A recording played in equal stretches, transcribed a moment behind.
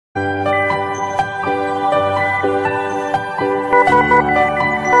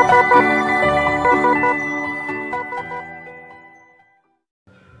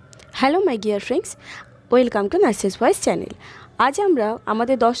Hello my dear friends, welcome to nurses voice channel. আজ আমরা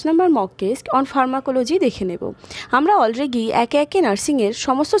আমাদের 10 নম্বর মক টেস্ট অন ফার্মাকোলজি দেখে নেব। আমরা অলরেডি একে একে নার্সিংয়ের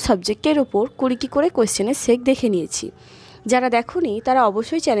সমস্ত সাবজেক্টের ওপর 20টি করে কোয়েশ্চেনের সেট দেখে নিয়েছি। যারা দেখোনি তারা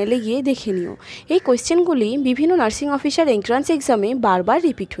অবশ্যই চ্যানেলে গিয়ে দেখে নিও। এই কোয়েশ্চেনগুলি বিভিন্ন নার্সিং অফিসার এন্ট্রান্স এক্সামে বারবার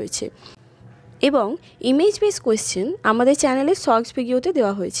রিপিট হয়েছে এবং ইমেজ বেস কোয়েশ্চেন আমাদের চ্যানেলের শর্টস ভিডিওতে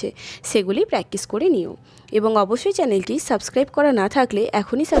দেওয়া হয়েছে, সেগুলি প্র্যাকটিস করে নিও। এবং অবশ্যই চ্যানেলটি সাবস্ক্রাইব করা না থাকলে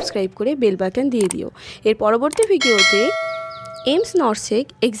এখনই সাবস্ক্রাইব করে বেল বাটন দিয়ে দিও। এর পরবর্তী ভিডিওতে এইমস নরসেক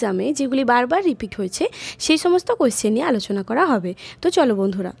এক্সামে যেগুলি বারবার রিপিট হয়েছে সেই সমস্ত কোয়েশ্চেন নিয়ে আলোচনা করা হবে। তো চলো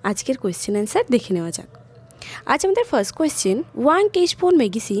বন্ধুরা, আজকের কোয়েশ্চেন অ্যান্সার দেখে নেওয়া যাক। আজ আমাদের first question, 1 teaspoon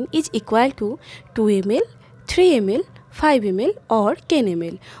medicine is equal to 2 ml, 3 ml, 5 ml or 10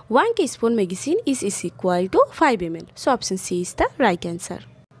 ml. 1 teaspoon medicine is equal to 5 ml. So option C is the right answer.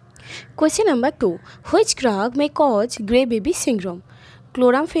 Question number 2. Which drug may cause grey baby syndrome?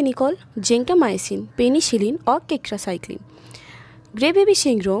 Chloramphenicol, gentamicin, penicillin or tetracycline. Grey baby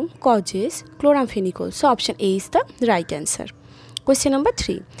syndrome causes chloramphenicol. So option A is the right answer. Question number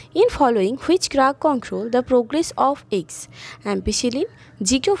 3. In following, which drug control the progress of eggs? Ampicillin,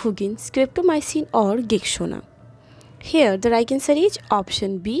 zigofugin, streptomycin or dexona? Here the right answer is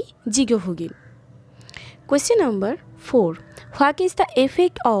option B, zigofugin. Question number 4. What is the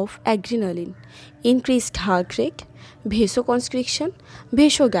effect of adrenaline? Increased heart rate, vasoconstriction,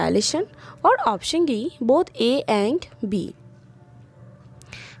 vasodilation or option D, both A and B?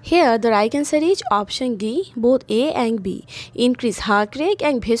 Here the right answer is option D, both A and B. Increased heart rate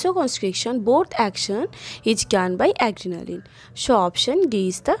and vasoconstriction, both action is done by adrenaline. So option D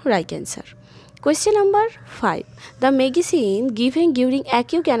is the right answer. Question number 5. The medicine given during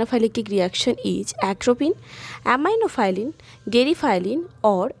acute anaphylactic reaction is atropine, aminophylline, gerifylline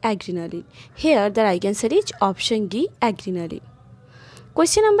or adrenaline. Here the right answer is option D, adrenaline.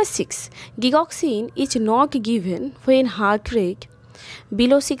 Question number 6. Digoxin is not given when heart rate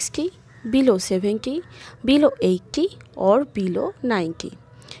below 60, below 70, below 80 or below 90.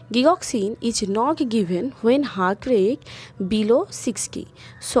 Digoxin is not given when heart rate below 60.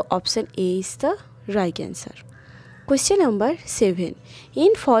 So option A is the right answer. Question number 7.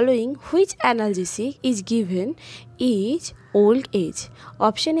 In following, which analgesic is given is old age?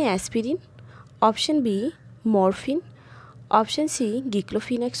 Option A, aspirin. Option B, morphine. Option C,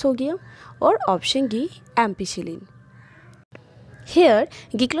 diclofenac sodium or option D, ampicillin. Here,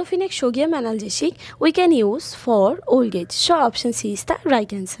 diclofenac sodium analgesic we can use for old age. So option C is the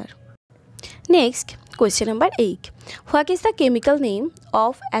right answer. Next, question number 8. What is the chemical name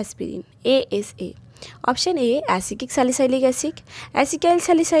of aspirin? ASA. Option A, acetic salicylic acid, acetyl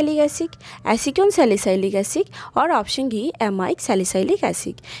salicylic acid, acetone salicylic acid or option D, amide salicylic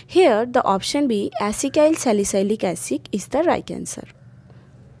acid. Here the option B, acetyl salicylic acid is the right answer.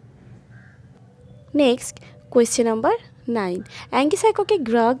 Next, question number 9. Antipsychotic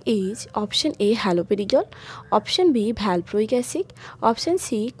drug is option A, haloperidol, option B, valproic acid, option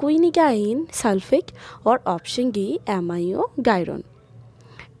C, quinidine sulfate or option D, amiodarone.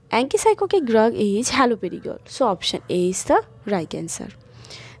 Antipsychotic drug is haloperidol. So option A is the right answer.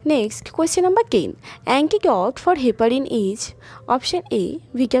 Next, question number 10. Antidote for heparin is option A,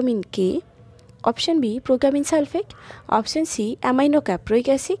 vitamin K, option B, procamin sulfate, option C, aminocaproic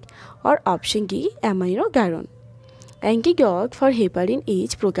acid or option D, amiodarone. Antidote for heparin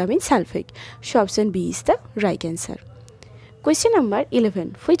is procamin sulfate. So option B is the right answer. Question number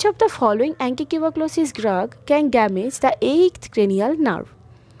 11. Which of the following antituberculosis drug can damage the 8th cranial nerve?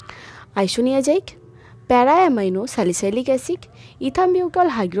 Isoniazid, para-amino salicylic acid,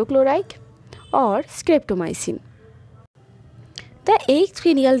 ethambutol hydrochloride or streptomycin. The 8th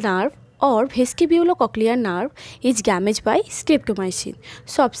cranial nerve or vestibulocochlear nerve is damaged by streptomycin.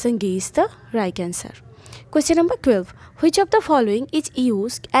 So option D is the right answer. Question number 12. Which of the following is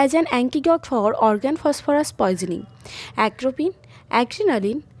used as an antidote for organ phosphorus poisoning? Atropine,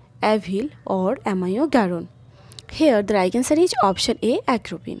 adrenaline, avil or amiodarone? Here the right answer is option A,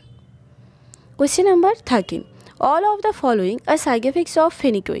 atropine. Question number 13. All of the following are side effects of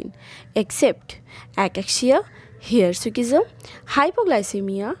phenytoin except ataxia, hirsutism,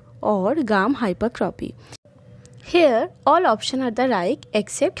 hypoglycemia or gum hypertrophy. Here all options are the right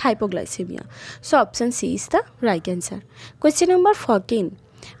except hypoglycemia. So option C is the right answer. Question number 14.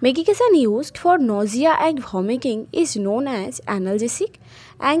 Medication used for nausea and vomiting is known as analgesic,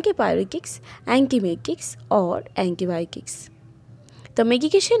 antipyretics, antiemetics or antibiotics. The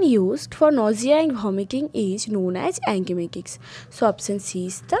medication used for nausea and vomiting is known as antiemetics. So option C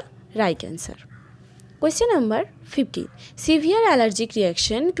is the right answer. Question number 15. Severe allergic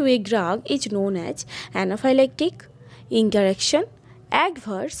reaction to a drug is known as anaphylactic, interaction,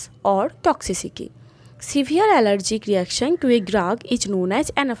 adverse or toxicity. Severe allergic reaction to a drug is known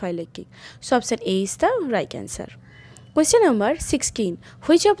as anaphylactic. So option A is the right answer. Question number 16.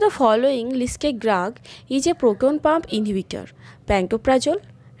 Which of the following listed drug is a proton pump inhibitor? Pantoprazole,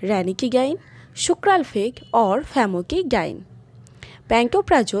 ranitidine, sucralfate or famotidine?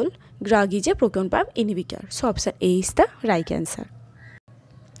 Pantoprazole drug is a proton pump inhibitor. So option A is the right answer.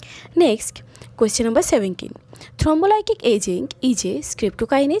 Next, question number 17. Thrombolytic agent is a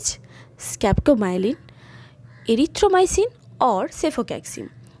streptokinase, scaptomyelin, erythromycin or cefocaxime?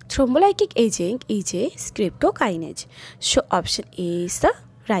 Thrombolytic agent is a streptokinase. So option A is the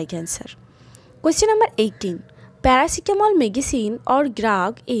right answer. Question number 18. Paracetamol medicine or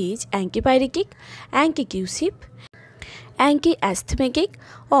drug is antipyretic, antitussive, anti-asthmatic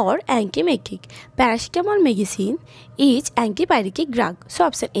or antiemetic? Paracetamol medicine is antipyretic drug. So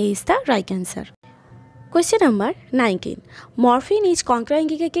option A is the right answer. Question number 19. Morphine is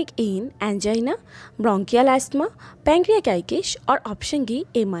contraindicated in angina, bronchial asthma, pancreatitis or option D,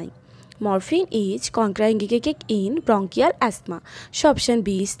 MI? Morphine is contraindicated in bronchial asthma. So option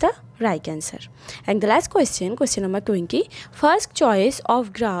B is the right answer. And the last question, question number 20. First choice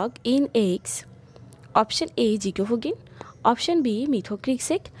of drug in AIDS. Option A, giclofenac, option B,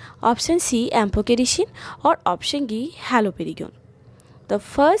 methotrexate, option C, amphotericin or option D, haloperidol? The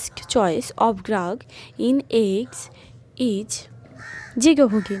first choice of drug in AIDS is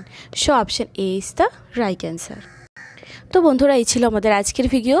giclofenac. So option A is the right answer. তো বন্ধুরা এই ছিল আমাদের আজকের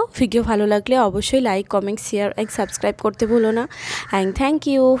video ভালো লাগলে অবশ্যই like comment share and subscribe করতে ভুলো না। And thank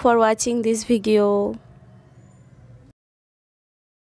you for watching this video.